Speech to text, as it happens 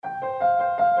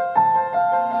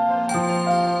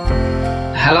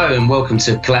Hello and welcome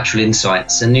to Collateral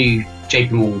Insights, a new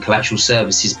JP Morgan Collateral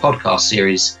Services podcast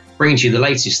series, bringing to you the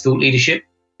latest thought leadership,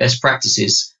 best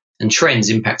practices and trends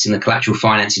impacting the collateral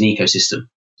financing ecosystem,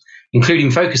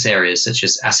 including focus areas such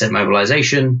as asset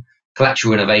mobilization,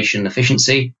 collateral innovation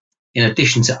efficiency, in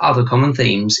addition to other common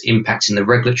themes impacting the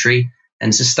regulatory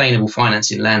and sustainable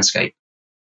financing landscape.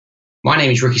 My name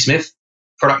is Ricky Smith,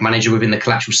 Product Manager within the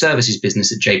Collateral Services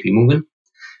business at JP Morgan,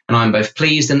 and I'm both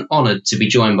pleased and honoured to be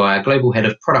joined by our Global Head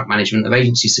of Product Management of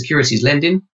Agency Securities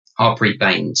Lending, Harpreet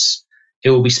Bains,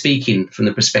 who will be speaking from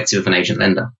the perspective of an agent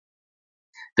lender.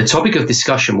 The topic of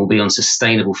discussion will be on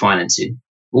sustainable financing,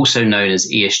 also known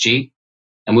as ESG,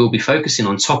 and we will be focusing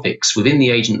on topics within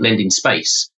the agent lending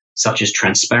space, such as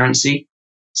transparency,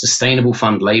 sustainable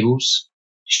fund labels,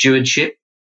 stewardship,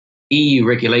 EU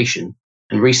regulation,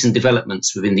 and recent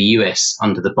developments within the US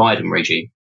under the Biden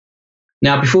regime.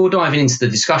 Now, before diving into the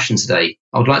discussion today,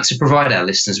 I would like to provide our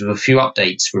listeners with a few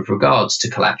updates with regards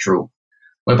to collateral,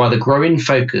 whereby the growing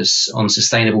focus on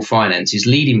sustainable finance is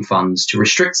leading funds to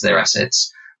restrict their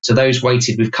assets to those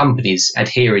weighted with companies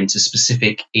adhering to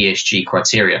specific ESG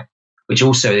criteria, which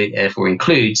also therefore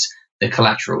includes the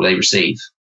collateral they receive.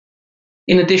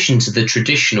 In addition to the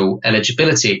traditional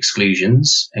eligibility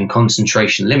exclusions and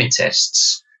concentration limit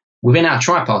tests, within our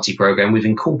tri-party program, we've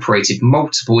incorporated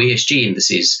multiple ESG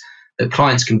indices that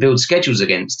clients can build schedules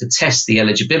against to test the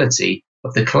eligibility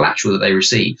of the collateral that they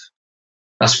receive,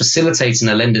 thus facilitating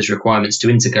a lender's requirements to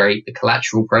integrate the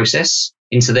collateral process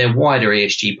into their wider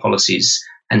ESG policies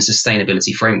and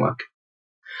sustainability framework.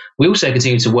 We also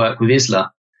continue to work with ISLA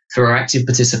through our active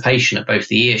participation at both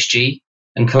the ESG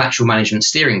and collateral management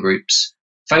steering groups,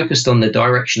 focused on the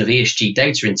direction of ESG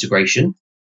data integration,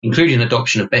 including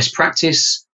adoption of best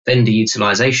practice, vendor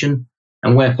utilization,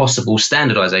 and where possible,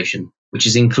 standardization, which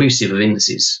is inclusive of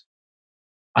indices.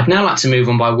 I'd now like to move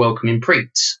on by welcoming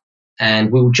Preet,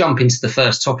 and we will jump into the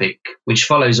first topic, which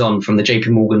follows on from the JP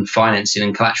Morgan Financing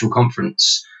and Collateral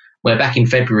Conference, where back in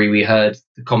February we heard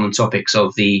the common topics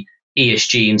of the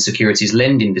ESG and securities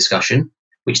lending discussion,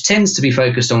 which tends to be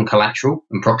focused on collateral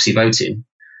and proxy voting.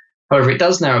 However, it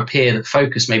does now appear that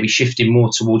focus may be shifting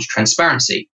more towards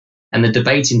transparency and the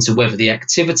debate into whether the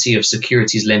activity of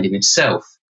securities lending itself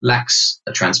lacks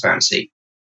a transparency.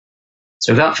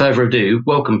 So without further ado,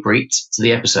 welcome Preet to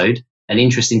the episode, and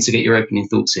interesting to get your opening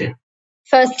thoughts here.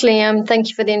 Firstly, thank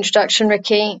you for the introduction,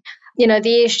 Ricky. The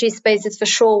ESG space is for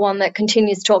sure one that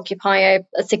continues to occupy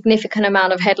a significant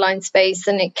amount of headline space,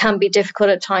 and it can be difficult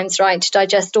at times, right, to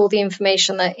digest all the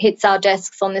information that hits our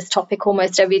desks on this topic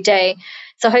almost every day.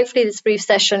 So hopefully this brief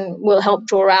session will help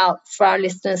draw out for our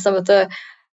listeners some of the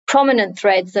prominent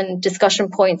threads and discussion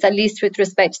points, at least with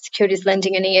respect to securities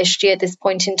lending and ESG at this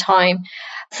point in time.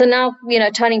 So now,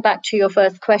 turning back to your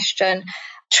first question,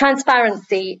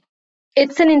 transparency,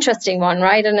 it's an interesting one,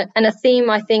 right? And a theme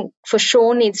I think for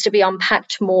sure needs to be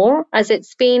unpacked more, as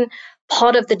it's been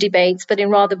part of the debates, but in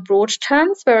rather broad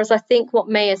terms, whereas I think what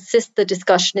may assist the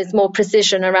discussion is more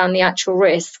precision around the actual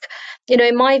risk.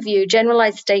 In my view,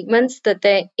 generalized statements that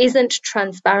there isn't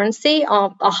transparency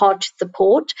are hard to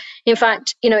support. In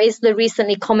fact, ISLA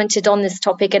recently commented on this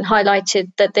topic and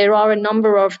highlighted that there are a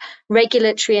number of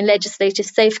regulatory and legislative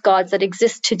safeguards that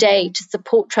exist today to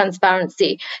support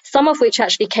transparency, some of which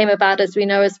actually came about, as we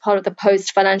know, as part of the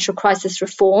post-financial crisis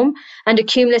reform, and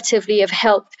cumulatively have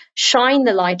helped shine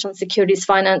the light on securities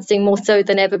financing more so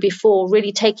than ever before,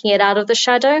 really taking it out of the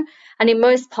shadow, and in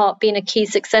most part being a key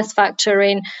success factor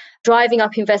in driving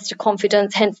up investor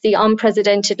confidence, hence the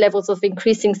unprecedented levels of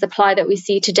increasing supply that we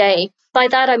see today. By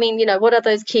that, I mean, what are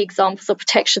those key examples of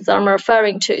protections that I'm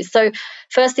referring to? So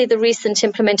firstly, the recent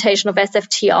implementation of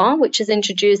SFTR, which has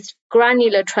introduced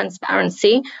granular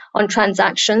transparency on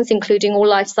transactions, including all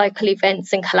life cycle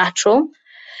events and collateral.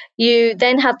 You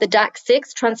then have the DAC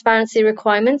 6 transparency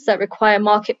requirements that require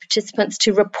market participants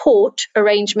to report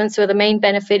arrangements where the main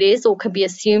benefit is or can be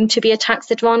assumed to be a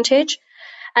tax advantage.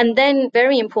 And then,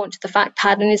 very important to the fact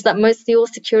pattern is that mostly all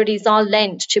securities are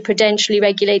lent to prudentially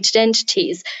regulated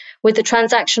entities, with the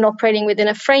transaction operating within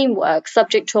a framework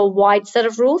subject to a wide set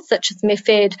of rules such as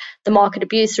MiFID, the market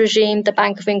abuse regime, the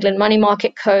Bank of England money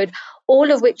market code,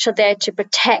 all of which are there to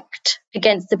protect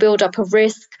against the build-up of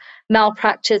risk,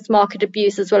 malpractice, market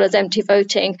abuse, as well as empty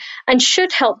voting, and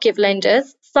should help give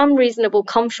lenders some reasonable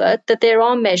comfort that there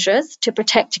are measures to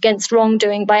protect against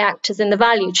wrongdoing by actors in the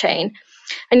value chain.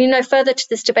 And, further to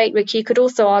this debate, Ricky, you could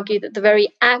also argue that the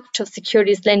very act of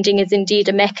securities lending is indeed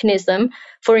a mechanism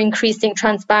for increasing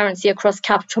transparency across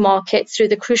capital markets through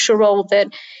the crucial role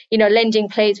that, lending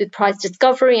plays with price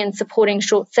discovery and supporting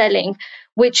short selling,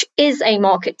 which is a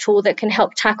market tool that can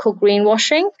help tackle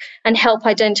greenwashing and help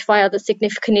identify other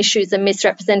significant issues and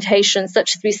misrepresentations,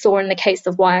 such as we saw in the case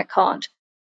of Wirecard.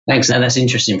 Thanks, and that's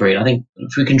interesting, Bree. I think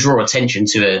if we can draw attention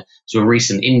to a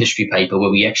recent industry paper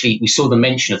where we saw the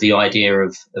mention of the idea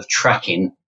of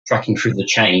tracking through the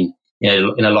chain,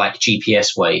 in a like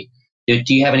GPS way.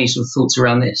 Do you have any sort of thoughts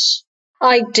around this?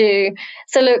 I do.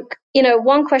 So look,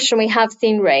 one question we have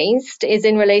seen raised is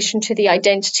in relation to the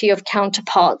identity of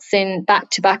counterparts in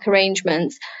back-to-back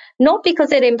arrangements, not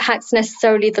because it impacts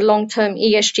necessarily the long-term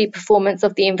ESG performance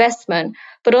of the investment,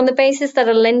 but on the basis that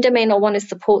a lender may not want to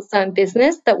support certain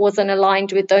business that wasn't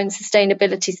aligned with their own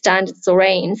sustainability standards or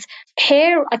aims.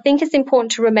 Here, I think it's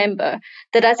important to remember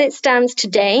that as it stands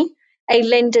today, a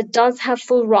lender does have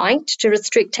full right to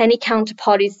restrict any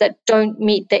counterparties that don't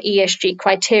meet the ESG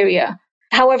criteria.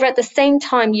 However, at the same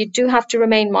time, you do have to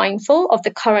remain mindful of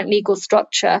the current legal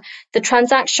structure. The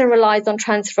transaction relies on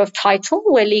transfer of title,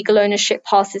 where legal ownership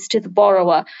passes to the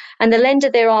borrower, and the lender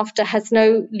thereafter has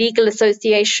no legal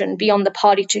association beyond the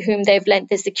party to whom they've lent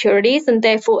their securities, and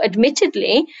therefore,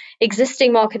 admittedly,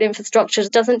 existing market infrastructure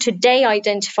doesn't today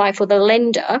identify for the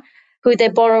lender who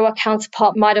their borrower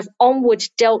counterpart might have onward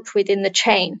dealt with in the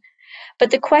chain.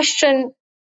 But the question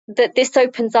that this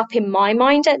opens up, in my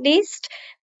mind at least,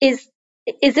 is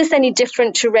this any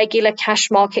different to regular cash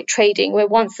market trading, where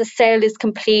once the sale is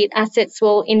complete, assets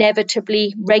will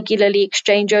inevitably regularly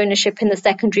exchange ownership in the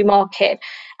secondary market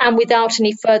and without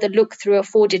any further look-through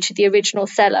afforded to the original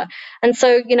seller? And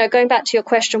so, going back to your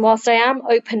question, whilst I am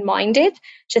open-minded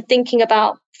to thinking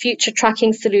about future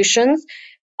tracking solutions,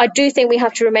 I do think we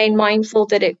have to remain mindful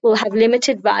that it will have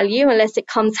limited value unless it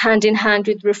comes hand in hand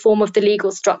with reform of the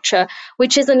legal structure,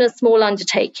 which isn't a small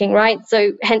undertaking, right?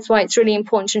 So hence why it's really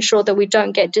important to ensure that we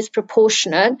don't get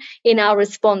disproportionate in our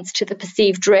response to the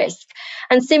perceived risk.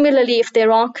 And similarly, if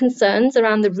there are concerns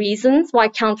around the reasons why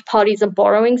counterparties are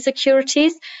borrowing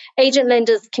securities, agent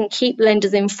lenders can keep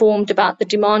lenders informed about the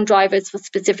demand drivers for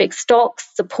specific stocks,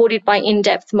 supported by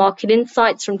in-depth market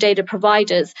insights from data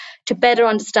providers to better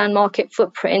understand market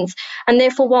footprints. And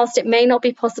therefore, whilst it may not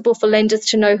be possible for lenders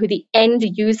to know who the end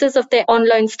users of their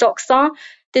on-loan stocks are,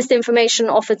 this information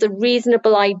offers a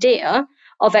reasonable idea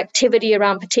of activity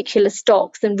around particular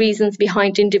stocks and reasons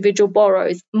behind individual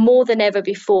borrows more than ever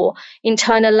before, in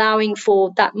turn allowing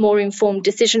for that more informed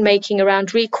decision-making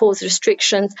around recourse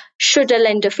restrictions should a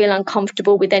lender feel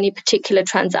uncomfortable with any particular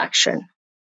transaction.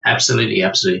 Absolutely.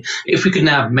 If we could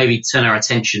now maybe turn our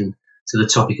attention to the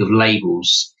topic of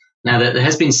labels. Now, there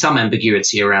has been some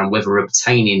ambiguity around whether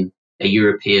obtaining a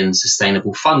European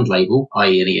Sustainable Fund label,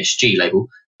 i.e. an ESG label,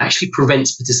 actually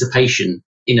prevents participation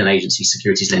in an agency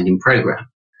securities lending program.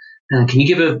 Can you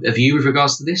give a view with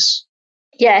regards to this?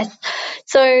 Yes.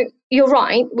 So you're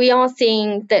right. We are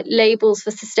seeing that labels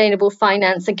for sustainable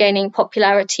finance are gaining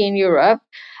popularity in Europe.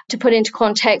 To put into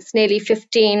context, nearly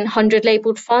 1,500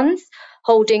 labelled funds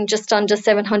holding just under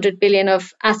 700 billion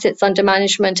of assets under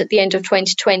management at the end of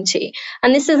 2020.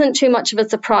 And this isn't too much of a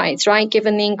surprise, right?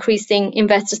 Given the increasing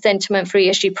investor sentiment for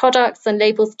ESG products, and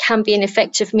labels can be an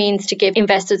effective means to give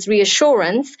investors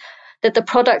reassurance that the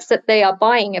products that they are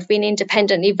buying have been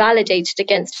independently validated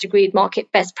against agreed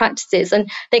market best practices,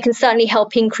 and they can certainly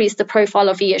help increase the profile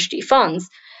of ESG funds.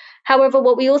 However,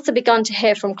 what we also began to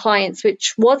hear from clients,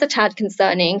 which was a tad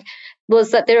concerning,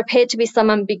 was that there appeared to be some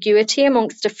ambiguity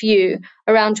amongst a few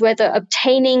around whether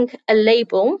obtaining a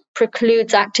label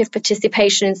precludes active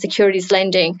participation in securities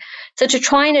lending. So to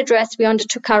try and address, we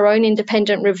undertook our own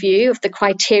independent review of the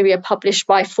criteria published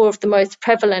by 4 of the most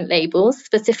prevalent labels.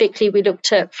 Specifically, we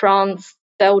looked at France,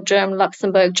 Belgium,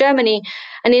 Luxembourg, Germany.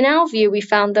 And in our view, we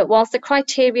found that whilst the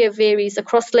criteria varies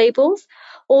across labels,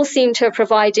 all seem to have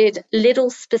provided little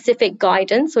specific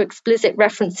guidance or explicit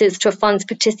references to a fund's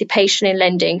participation in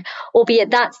lending.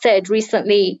 Albeit that said,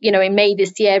 recently, in May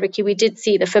this year, Ricky, we did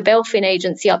see the Verbelfin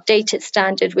agency update its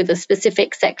standard with a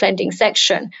specific SEC lending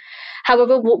section.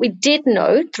 However, what we did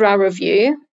note through our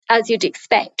review, as you'd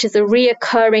expect, is a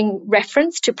reoccurring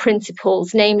reference to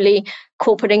principles, namely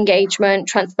corporate engagement,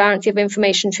 transparency of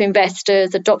information to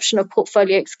investors, adoption of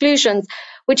portfolio exclusions,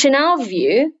 which in our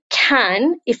view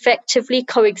can effectively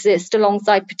coexist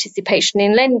alongside participation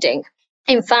in lending.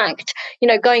 In fact,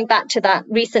 going back to that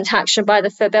recent action by the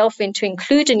Verbelfin to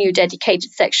include a new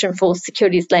dedicated section for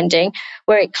securities lending,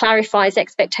 where it clarifies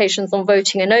expectations on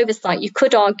voting and oversight, you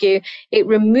could argue it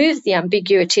removes the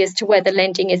ambiguity as to whether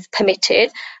lending is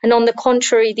permitted. And on the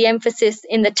contrary, the emphasis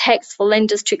in the text for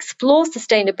lenders to explore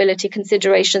sustainability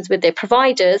considerations with their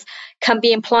providers can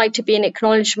be implied to be an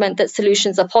acknowledgement that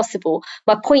solutions are possible.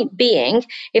 My point being,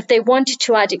 if they wanted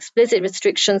to add explicit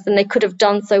restrictions, then they could have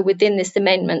done so within this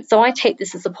amendment. So I take take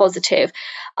this as a positive.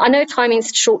 I know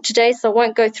timing's short today, so I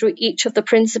won't go through each of the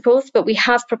principles, but we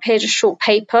have prepared a short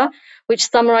paper which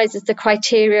summarizes the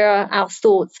criteria, our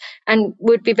thoughts, and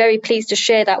would be very pleased to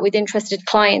share that with interested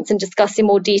clients and discuss in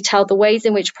more detail the ways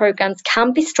in which programs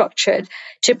can be structured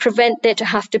to prevent there to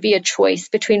have to be a choice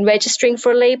between registering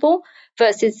for a label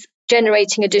versus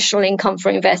generating additional income for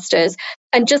investors.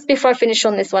 And just before I finish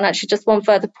on this one, actually, just one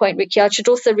further point, Ricky, I should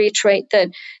also reiterate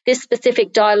that this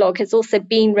specific dialogue has also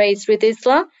been raised with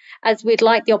ISLA, as we'd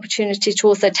like the opportunity to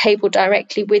also table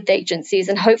directly with agencies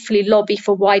and hopefully lobby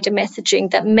for wider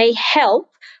messaging that may help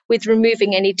with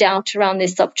removing any doubt around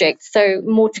this subject. So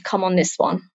more to come on this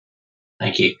one.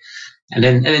 Thank you. And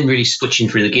then really switching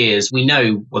through the gears, we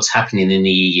know what's happening in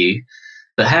the EU,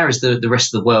 but how is the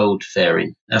rest of the world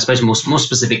faring? I suppose more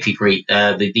specifically for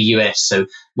the US, so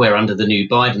we're under the new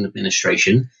Biden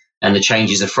administration and the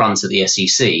changes afoot at the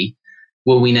SEC.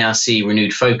 Will we now see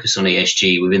renewed focus on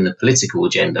ESG within the political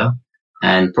agenda?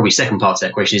 And probably second part to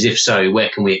that question is, if so, where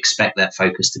can we expect that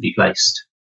focus to be placed?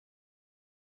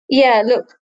 Yeah,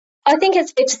 look, I think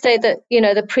it's fair to say that,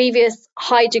 the previous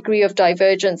high degree of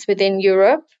divergence within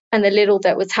Europe and the little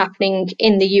that was happening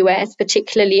in the US,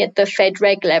 particularly at the Fed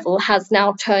reg level, has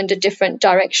now turned a different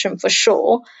direction for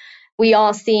sure. We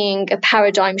are seeing a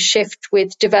paradigm shift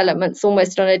with developments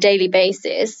almost on a daily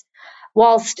basis.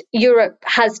 Whilst Europe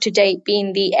has to date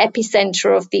been the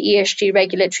epicenter of the ESG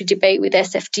regulatory debate with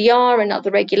SFDR and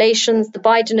other regulations, the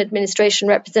Biden administration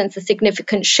represents a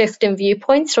significant shift in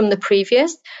viewpoints from the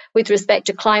previous with respect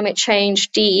to climate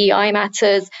change, DEI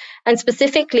matters, and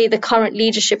specifically the current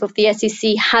leadership of the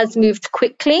SEC has moved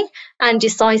quickly and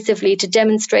decisively to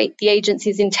demonstrate the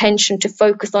agency's intention to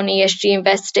focus on ESG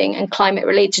investing and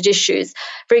climate-related issues.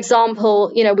 For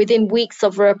example, within weeks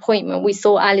of her appointment, we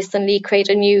saw Alison Lee create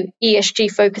a new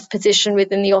ESG-focused position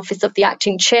within the Office of the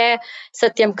Acting Chair,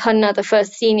 Satyam Khanna, the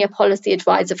first senior policy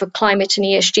advisor for climate and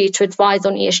ESG, to advise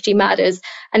on ESG matters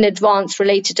and advance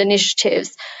related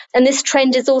initiatives. And this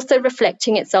trend is also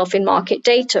reflecting itself in market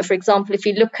data. For example, if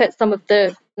you look at some of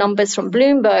the numbers from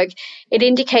Bloomberg, it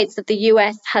indicates that the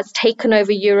US has taken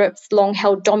over Europe's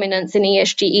long-held dominance in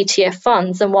ESG ETF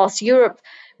funds. And whilst Europe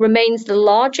remains the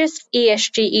largest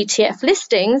ESG ETF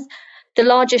listings, the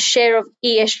largest share of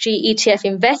ESG ETF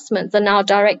investments are now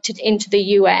directed into the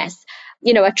US.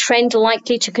 A trend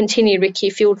likely to continue, Ricky,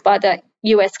 fueled by the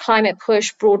US climate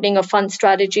push, broadening of fund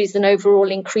strategies, and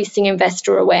overall increasing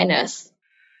investor awareness.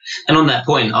 And on that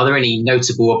point, are there any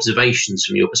notable observations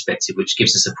from your perspective which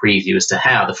gives us a preview as to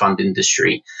how the fund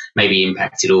industry may be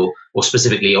impacted or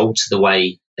specifically alter the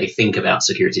way they think about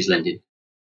securities lending?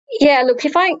 Yeah, look,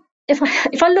 if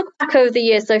I look back over the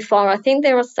years so far, I think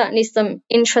there are certainly some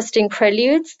interesting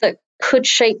preludes that could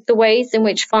shape the ways in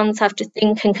which funds have to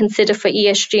think and consider for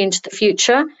ESG into the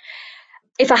future.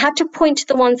 If I had to point to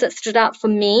the ones that stood out for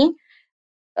me,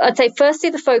 I'd say firstly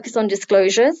the focus on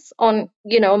disclosures. On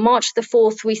March the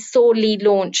 4th, we saw Lee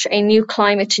launch a new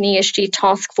climate and ESG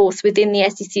task force within the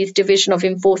SEC's Division of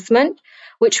Enforcement,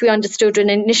 which we understood would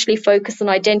initially focus on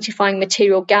identifying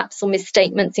material gaps or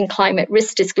misstatements in climate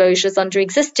risk disclosures under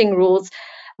existing rules,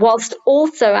 whilst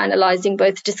also analysing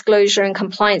both disclosure and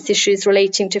compliance issues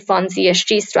relating to funds'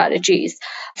 ESG strategies.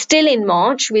 Still in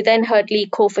March, we then heard Lee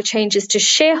call for changes to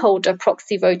shareholder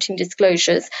proxy voting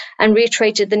disclosures and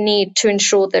reiterated the need to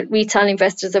ensure that retail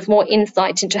investors have more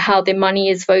insight into how their money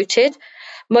is voted.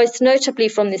 Most notably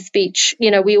from this speech,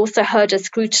 we also heard her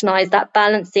scrutinise that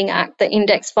balancing act that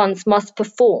index funds must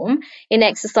perform in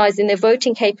exercising their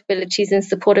voting capabilities in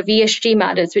support of ESG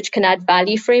matters, which can add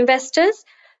value for investors,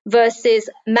 versus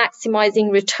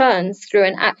maximising returns through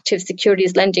an active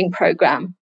securities lending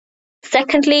program.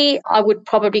 Secondly, I would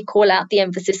probably call out the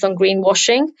emphasis on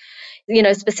greenwashing.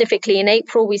 Specifically in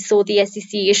April, we saw the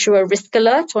SEC issue a risk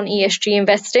alert on ESG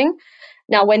investing.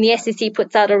 Now, when the SEC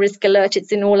puts out a risk alert,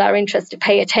 it's in all our interest to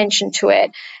pay attention to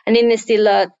it. And in this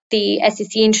alert, the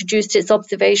SEC introduced its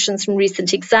observations from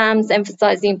recent exams,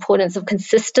 emphasised the importance of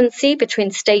consistency between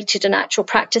stated and actual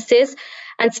practices,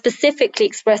 and specifically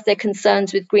expressed their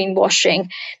concerns with greenwashing.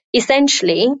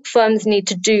 Essentially, firms need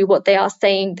to do what they are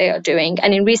saying they are doing.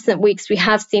 And in recent weeks, we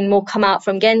have seen more come out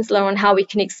from Gensler on how we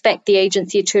can expect the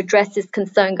agency to address this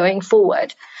concern going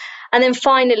forward. And then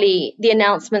finally, the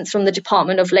announcements from the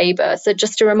Department of Labour. So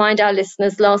just to remind our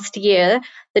listeners, last year,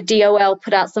 the DOL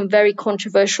put out some very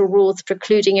controversial rules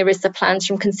precluding ERISA plans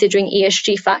from considering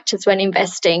ESG factors when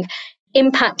investing,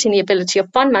 impacting the ability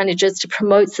of fund managers to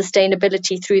promote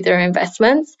sustainability through their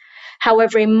investments.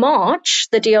 However, in March,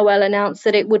 the DOL announced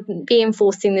that it wouldn't be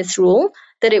enforcing this rule,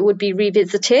 that it would be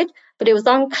revisited, but it was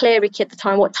unclear, Ricky, at the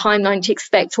time what timeline to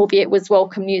expect, albeit it was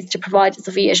welcome news to providers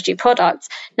of ESG products.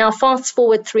 Now, fast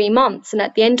forward 3 months, and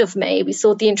at the end of May, we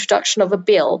saw the introduction of a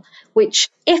bill,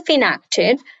 which, if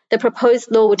enacted, the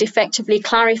proposed law would effectively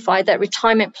clarify that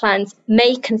retirement plans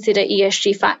may consider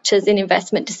ESG factors in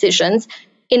investment decisions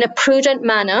in a prudent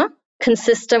manner,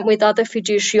 consistent with other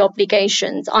fiduciary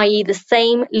obligations, i.e. the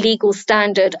same legal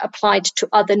standard applied to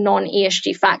other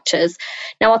non-ESG factors.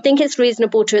 Now, I think it's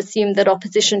reasonable to assume that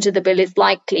opposition to the bill is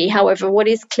likely. However, what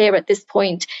is clear at this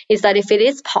point is that if it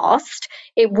is passed,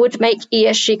 it would make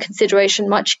ESG consideration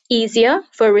much easier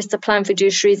for ERISA plan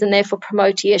fiduciaries and therefore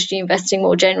promote ESG investing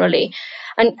more generally.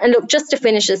 And look, just to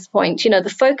finish this point,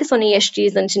 the focus on ESG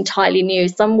isn't entirely new.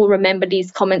 Some will remember these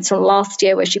comments from last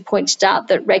year where she pointed out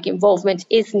that reg involvement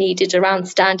is needed around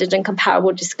standard and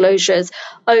comparable disclosures.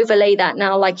 Overlay that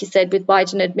now, like you said, with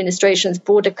Biden administration's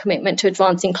broader commitment to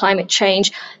advancing climate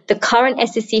change. The current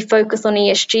SEC focus on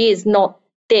ESG is not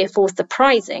therefore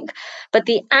surprising. But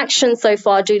the actions so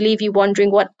far do leave you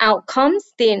wondering what outcomes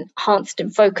the enhanced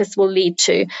focus will lead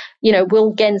to.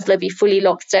 Will Gensler be fully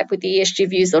lockstep with the ESG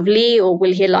views of Lee, or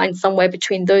will he align somewhere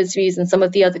between those views and some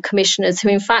of the other commissioners who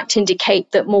in fact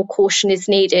indicate that more caution is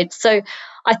needed? So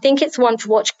I think it's one to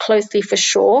watch closely for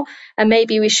sure. And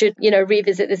maybe we should,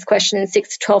 revisit this question in 6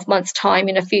 to 12 months' time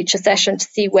in a future session to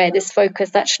see where this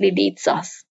focus actually leads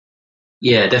us.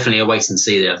 Yeah, definitely a wait and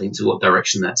see there, I think, to what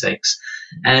direction that takes.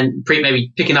 And Preet,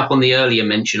 maybe picking up on the earlier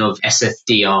mention of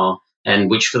SFDR, and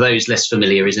which for those less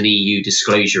familiar is an EU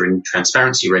disclosure and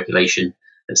transparency regulation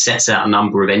that sets out a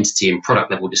number of entity and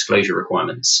product level disclosure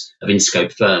requirements of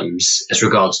in-scope firms as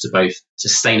regards to both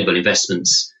sustainable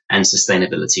investments and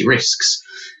sustainability risks.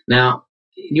 Now,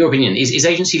 in your opinion, is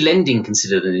agency lending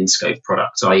considered an in-scope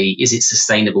product, i.e. is it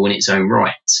sustainable in its own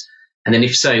right? And then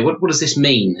if so, what does this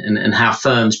mean and how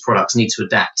firms' products need to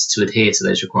adapt to adhere to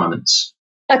those requirements?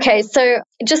 Okay, so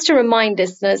just to remind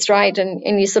listeners, right,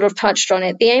 and you sort of touched on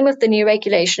it, the aim of the new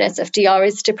regulation, SFDR,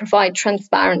 is to provide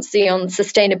transparency on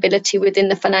sustainability within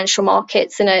the financial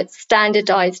markets in a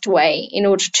standardized way in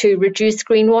order to reduce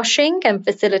greenwashing and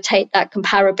facilitate that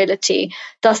comparability,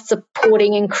 thus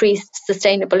supporting increased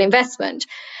sustainable investment.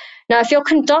 Now, if you're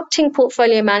conducting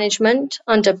portfolio management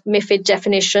under MiFID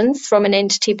definitions from an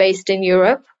entity based in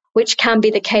Europe, which can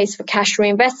be the case for cash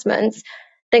reinvestments,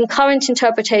 then current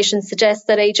interpretation suggests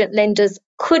that agent lenders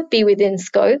could be within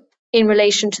scope in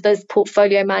relation to those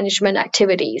portfolio management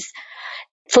activities.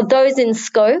 For those in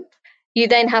scope, you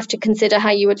then have to consider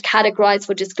how you would categorize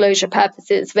for disclosure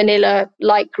purposes, vanilla,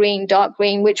 light green, dark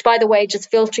green, which, by the way, just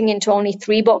filtering into only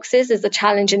 3 boxes is a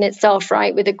challenge in itself,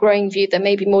 right, with a growing view that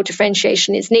maybe more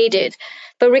differentiation is needed.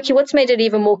 But Ricky, what's made it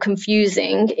even more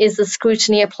confusing is the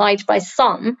scrutiny applied by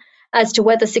some as to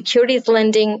whether securities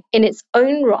lending in its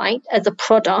own right as a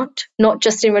product, not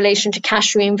just in relation to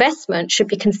cash reinvestment, should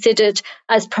be considered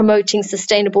as promoting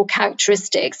sustainable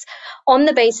characteristics on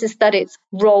the basis that its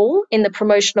role in the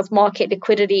promotion of market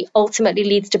liquidity ultimately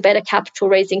leads to better capital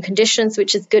raising conditions,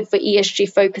 which is good for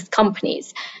ESG-focused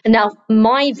companies. And now,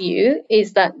 my view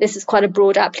is that this is quite a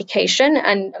broad application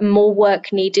and more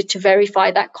work needed to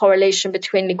verify that correlation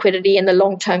between liquidity and the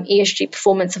long-term ESG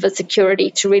performance of a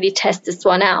security to really test this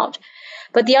one out.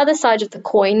 But the other side of the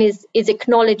coin is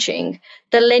acknowledging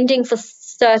that lending for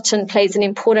certain plays an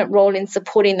important role in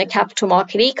supporting the capital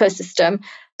market ecosystem,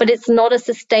 but it's not a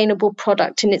sustainable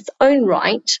product in its own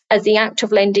right, as the act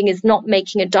of lending is not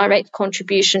making a direct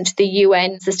contribution to the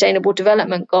UN Sustainable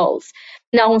Development Goals.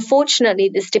 Now, unfortunately,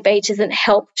 this debate isn't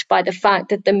helped by the fact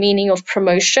that the meaning of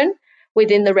promotion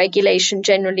within the regulation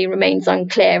generally remains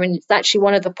unclear, and it's actually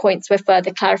one of the points where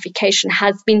further clarification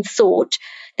has been sought.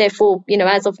 Therefore,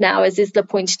 as of now, as Isla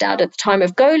pointed out at the time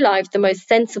of go live, the most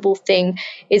sensible thing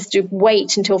is to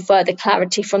wait until further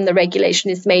clarity from the regulation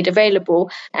is made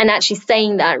available. And actually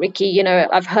saying that, Ricky,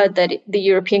 I've heard that the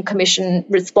European Commission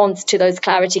response to those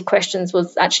clarity questions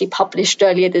was actually published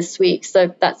earlier this week.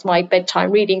 So that's my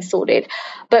bedtime reading sorted.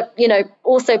 But,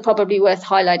 also probably worth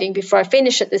highlighting before I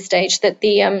finish at this stage that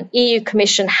the EU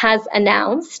Commission has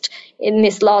announced in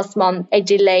this last month a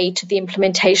delay to the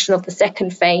implementation of the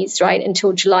second phase, right,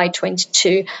 until July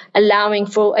 22, allowing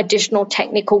for additional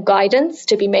technical guidance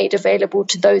to be made available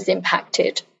to those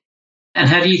impacted. And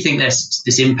how do you think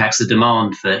this impacts the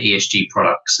demand for ESG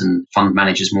products and fund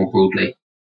managers more broadly?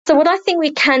 So what I think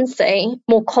we can say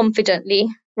more confidently,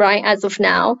 right, as of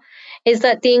now, is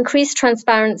that the increased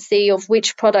transparency of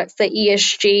which products are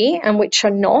ESG and which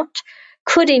are not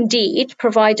could indeed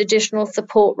provide additional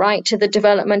support, right, to the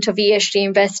development of ESG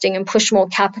investing and push more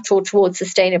capital towards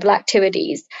sustainable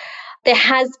activities. There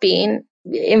has been,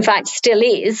 in fact, still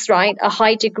is, right, a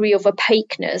high degree of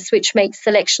opaqueness, which makes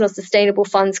selection of sustainable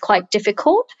funds quite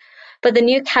difficult. But the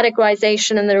new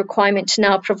categorization and the requirement to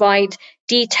now provide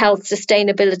detailed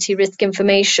sustainability risk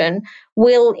information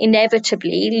will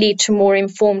inevitably lead to more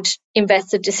informed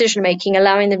investor decision making,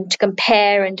 allowing them to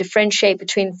compare and differentiate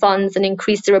between funds and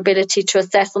increase their ability to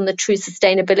assess on the true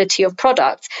sustainability of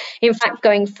products. In fact,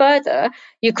 going further,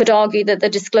 you could argue that the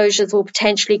disclosures will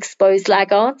potentially expose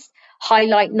laggards,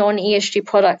 highlight non-ESG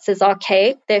products as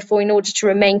archaic. Therefore, in order to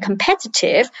remain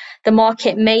competitive, the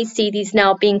market may see these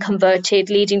now being converted,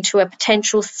 leading to a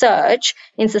potential surge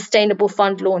in sustainable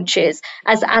fund launches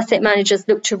as asset managers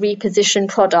look to reposition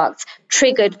products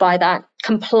triggered by that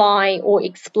comply or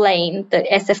explain that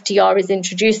SFDR is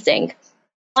introducing.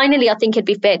 Finally, I think it'd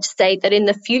be fair to say that in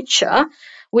the future,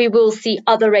 we will see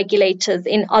other regulators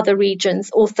in other regions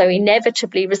also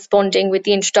inevitably responding with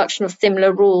the introduction of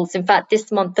similar rules. In fact,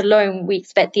 this month alone, we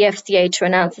expect the FCA to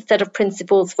announce a set of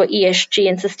principles for ESG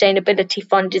and sustainability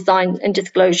fund design and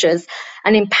disclosures.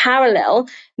 And in parallel,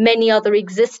 many other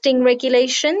existing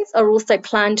regulations are also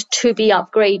planned to be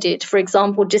upgraded. For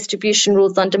example, distribution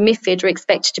rules under MiFID are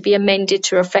expected to be amended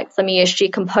to reflect some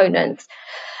ESG components.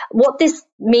 What this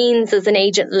means as an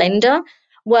agent lender,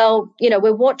 well,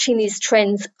 we're watching these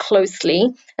trends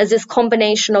closely as this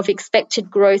combination of expected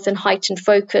growth and heightened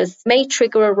focus may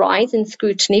trigger a rise in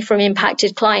scrutiny from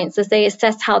impacted clients as they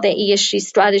assess how their ESG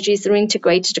strategies are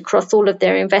integrated across all of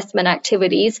their investment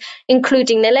activities,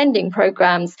 including their lending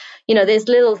programs. There's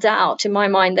little doubt in my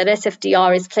mind that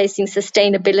SFDR is placing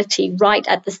sustainability right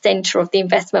at the center of the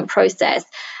investment process.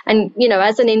 And,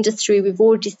 as an industry, we've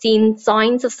already seen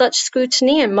signs of such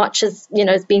scrutiny, and much as,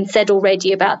 has been said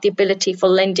already about the ability for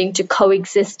lending to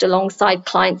coexist alongside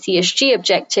clients' ESG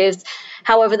objectives.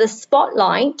 However, the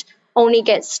spotlight only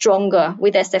gets stronger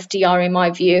with SFDR, in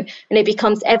my view, and it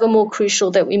becomes ever more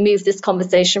crucial that we move this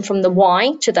conversation from the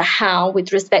why to the how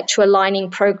with respect to aligning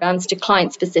programs to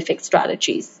client-specific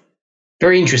strategies.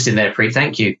 Very interesting there, Preet.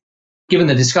 Thank you. Given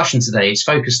the discussion today, it's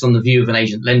focused on the view of an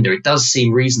agent lender. It does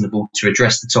seem reasonable to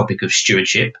address the topic of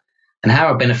stewardship and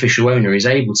how a beneficial owner is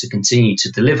able to continue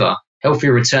to deliver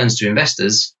healthier returns to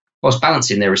investors whilst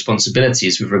balancing their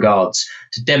responsibilities with regards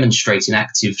to demonstrating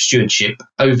active stewardship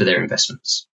over their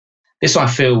investments. This, I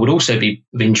feel, would also be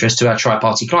of interest to our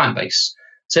tri-party client base.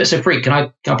 So Preet, can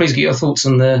I please get your thoughts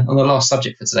on the last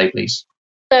subject for today, please?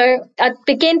 So I'd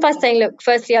begin by saying, look,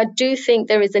 firstly, I do think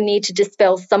there is a need to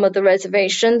dispel some of the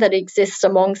reservation that exists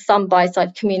among some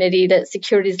buy-side community that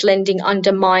securities lending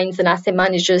undermines an asset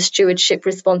manager's stewardship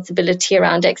responsibility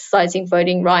around exercising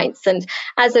voting rights, and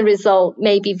as a result,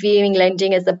 maybe viewing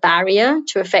lending as a barrier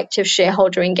to effective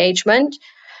shareholder engagement.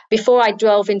 Before I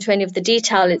delve into any of the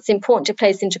detail, it's important to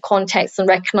place into context and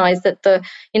recognize that the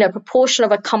proportion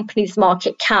of a company's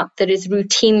market cap that is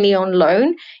routinely on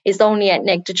loan is only at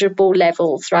negligible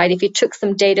levels, right? If you took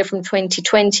some data from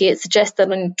 2020, it suggests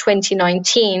that in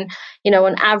 2019,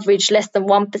 on average, less than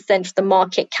 1% of the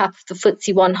market cap of the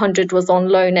FTSE 100 was on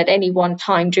loan at any one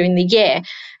time during the year,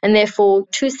 and therefore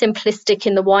too simplistic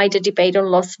in the wider debate on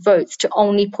lost votes to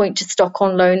only point to stock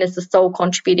on loan as the sole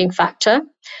contributing factor.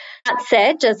 That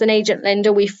said, as an agent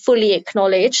lender, we fully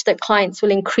acknowledge that clients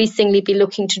will increasingly be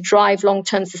looking to drive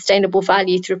long-term sustainable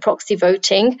value through proxy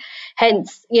voting.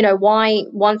 Hence, why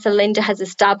once a lender has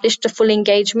established a full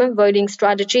engagement voting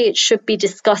strategy, it should be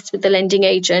discussed with the lending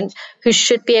agent, who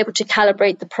should be able to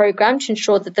calibrate the program to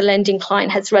ensure that the lending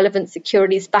client has relevant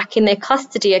securities back in their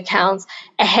custody accounts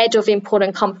ahead of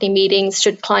important company meetings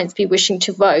should clients be wishing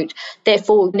to vote,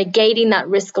 therefore negating that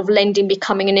risk of lending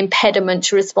becoming an impediment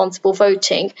to responsible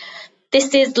voting.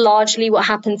 This is largely what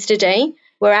happens today,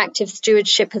 where active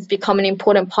stewardship has become an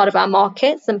important part of our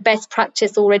markets, and best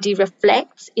practice already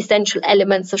reflects essential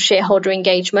elements of shareholder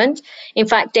engagement. In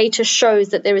fact, data shows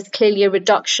that there is clearly a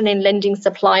reduction in lending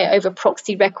supply over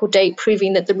proxy record date,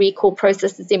 proving that the recall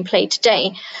process is in play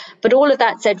today. But all of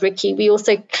that said, Ricky, we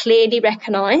also clearly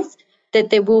recognise that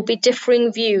there will be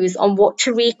differing views on what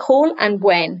to recall and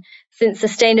when, since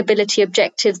sustainability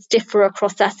objectives differ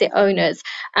across asset owners.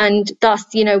 And thus,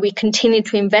 we continue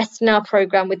to invest in our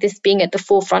program with this being at the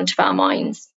forefront of our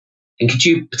minds. And could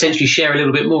you potentially share a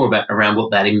little bit more around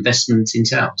what that investment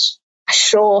entails?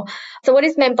 Sure. So what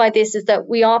is meant by this is that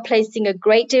we are placing a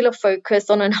great deal of focus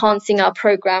on enhancing our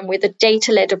program with a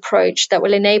data-led approach that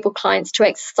will enable clients to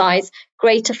exercise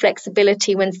greater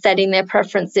flexibility when setting their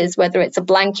preferences, whether it's a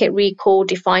blanket recall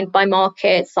defined by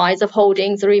market, size of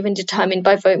holdings, or even determined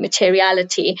by vote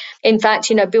materiality. In fact,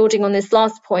 building on this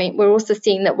last point, we're also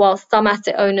seeing that while some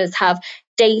asset owners have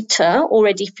data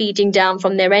already feeding down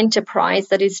from their enterprise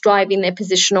that is driving their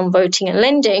position on voting and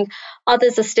lending.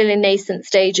 Others are still in nascent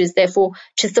stages. Therefore,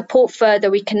 to support further,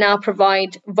 we can now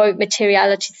provide vote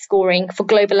materiality scoring for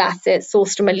global assets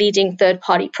sourced from a leading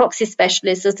third-party proxy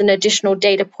specialist as an additional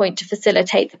data point to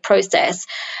facilitate the process.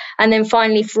 And then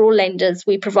finally, for all lenders,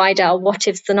 we provide our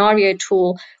what-if scenario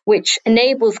tool, which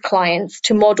enables clients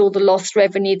to model the lost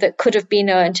revenue that could have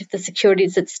been earned if the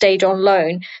securities had stayed on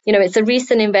loan. It's a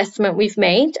recent investment we've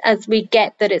made, as we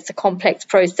get that it's a complex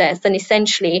process and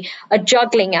essentially a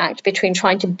juggling act between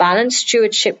trying to balance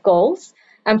stewardship goals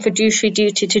and fiduciary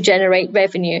duty to generate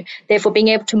revenue. Therefore, being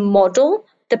able to model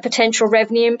the potential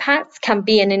revenue impacts can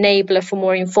be an enabler for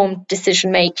more informed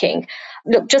decision making.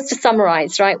 Look, just to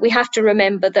summarize, right, we have to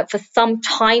remember that for some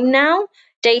time now,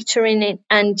 data in it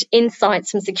and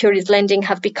insights from securities lending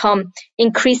have become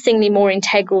increasingly more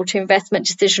integral to investment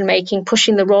decision making,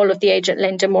 pushing the role of the agent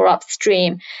lender more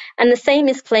upstream. And the same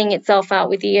is playing itself out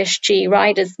with ESG,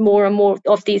 right, as more and more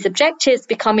of these objectives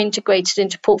become integrated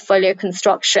into portfolio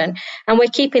construction. And we're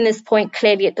keeping this point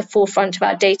clearly at the forefront of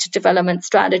our data development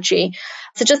strategy.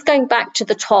 So just going back to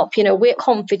the top, we're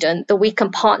confident that we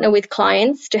can partner with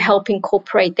clients to help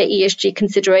incorporate the ESG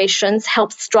considerations,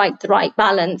 help strike the right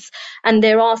balance. And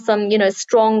there are some,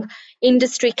 strong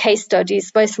industry case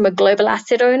studies, both from a global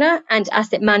asset owner and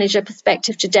asset manager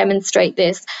perspective, to demonstrate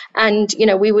this. And,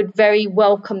 we would very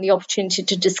welcome the opportunity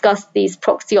to discuss these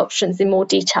proxy options in more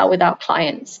detail with our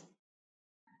clients.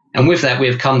 And with that, we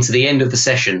have come to the end of the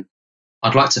session.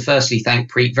 I'd like to firstly thank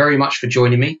Preet very much for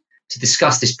joining me to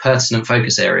discuss this pertinent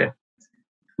focus area.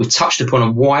 We've touched upon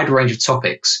a wide range of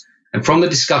topics, and from the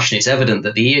discussion, it's evident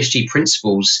that the ESG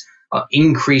principles are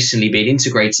increasingly being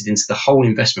integrated into the whole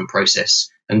investment process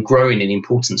and growing in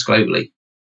importance globally.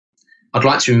 I'd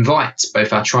like to invite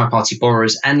both our tri-party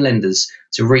borrowers and lenders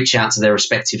to reach out to their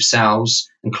respective sales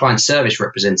and client service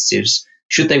representatives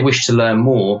should they wish to learn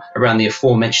more around the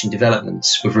aforementioned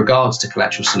developments with regards to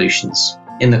collateral solutions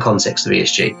in the context of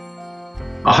ESG.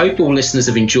 I hope all listeners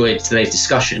have enjoyed today's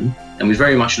discussion, and we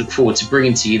very much look forward to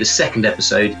bringing to you the second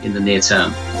episode in the near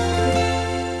term.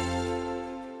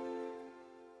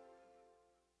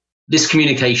 This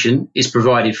communication is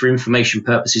provided for information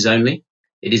purposes only.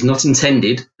 It is not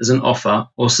intended as an offer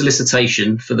or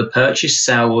solicitation for the purchase,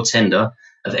 sale or tender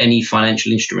of any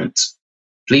financial instrument.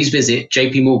 Please visit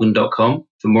jpmorgan.com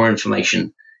for more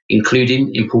information,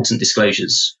 including important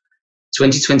disclosures.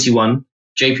 2021,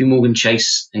 JP Morgan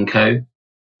Chase & Co.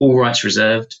 All rights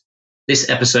reserved. This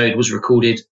episode was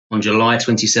recorded on July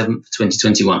 27th,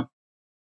 2021.